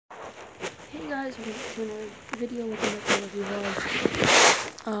guys, welcome to a video looking at the review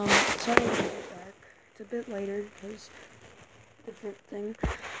vlog. Sorry it's a bit dark. It's a bit lighter because different thing.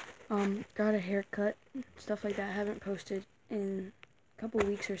 Got a haircut, stuff like that. I haven't posted in a couple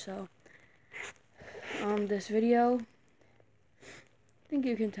weeks or so. This video, I think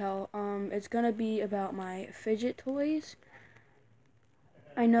you can tell, it's gonna be about my fidget toys.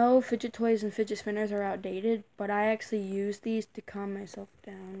 I know fidget toys and fidget spinners are outdated, but I actually use these to calm myself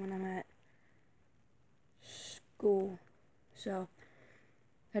down when I'm at school. So,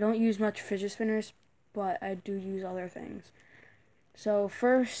 I don't use much fidget spinners, but I do use other things. So,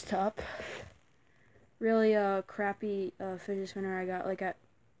 first up, really a crappy fidget spinner I got like at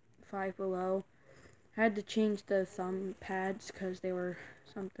Five Below. I had to change the thumb pads because they were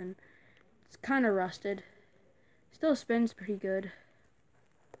something. It's kind of rusted. Still spins pretty good.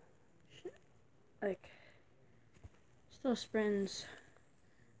 Still spins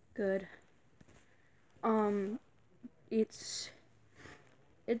good.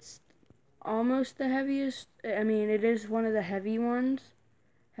 It's almost the heaviest. I mean, it is one of the heaviest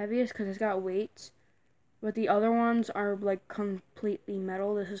because it's got weights. But the other ones are like completely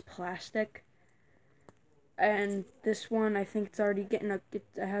metal. This is plastic. And this one, I think it's already it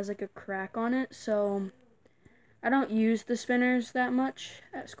has like a crack on it. So I don't use the spinners that much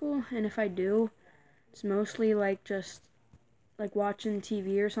at school. And if I do, it's mostly like just like watching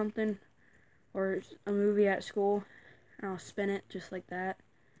TV or something. Or a movie at school. And I'll spin it just like that.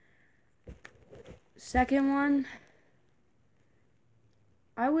 Second one,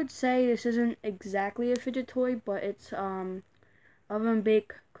 I would say this isn't exactly a fidget toy, but it's oven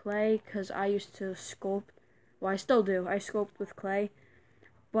baked clay, because I used to sculpt. Well, I still do. I sculpt with clay,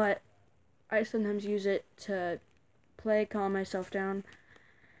 but I sometimes use it to play, calm myself down.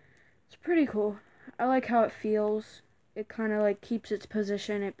 It's pretty cool. I like how it feels. It kind of like keeps its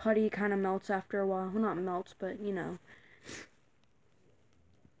position. Putty kind of melts after a while. Well, not melts, but you know.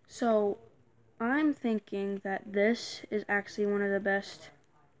 So, I'm thinking that this is actually one of the best,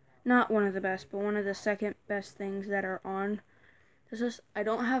 not one of the best, but one of the second best things that are on. I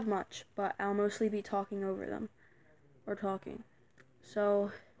don't have much, but I'll mostly be talking over them, or talking.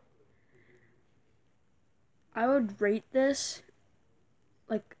 So, I would rate this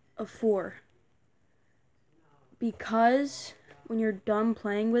like a 4. Because when you're done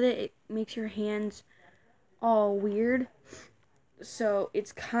playing with it, it makes your hands all weird. So,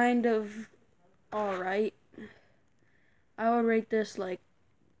 it's kind of alright. I would rate this like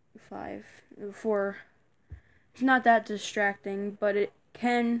 4. It's not that distracting, but it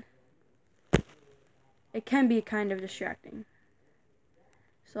can be kind of distracting.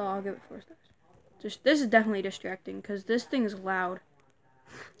 So I'll give it 4 stars. This is definitely distracting because this thing is loud.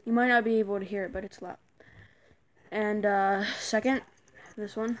 You might not be able to hear it, but it's loud. And second,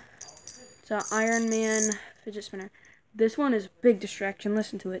 this one. It's an Iron Man fidget spinner. This one is big distraction.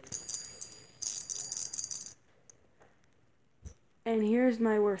 Listen to it. And here's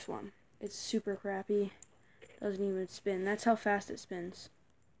my worst one. It's super crappy. Doesn't even spin. That's how fast it spins.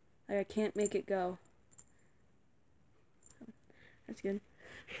 Like, I can't make it go. That's good.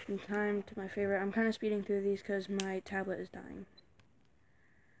 In time to my favorite. I'm kind of speeding through these because my tablet is dying.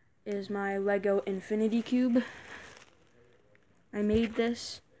 Is my Lego Infinity Cube. I made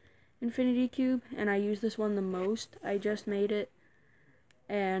this Infinity Cube, and I use this one the most. I just made it,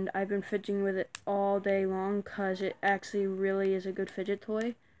 and I've been fidgeting with it all day long because it actually really is a good fidget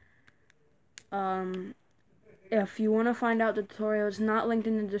toy. If you want to find out the tutorial, it's not linked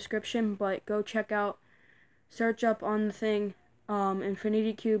in the description, but go search up on the thing,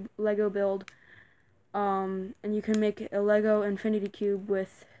 Infinity Cube Lego build, and you can make a Lego Infinity Cube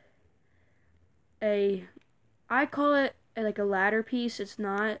with I call it like a ladder piece. It's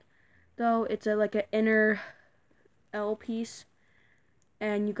not, though. It's like an inner L piece,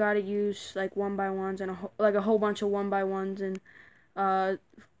 and you gotta use like 1x1s and a whole bunch of 1x1s and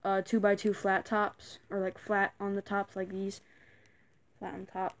 2x2 flat tops, or like flat on the tops like these, flat on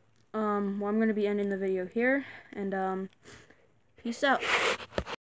top. Well, I'm gonna be ending the video here, and peace out.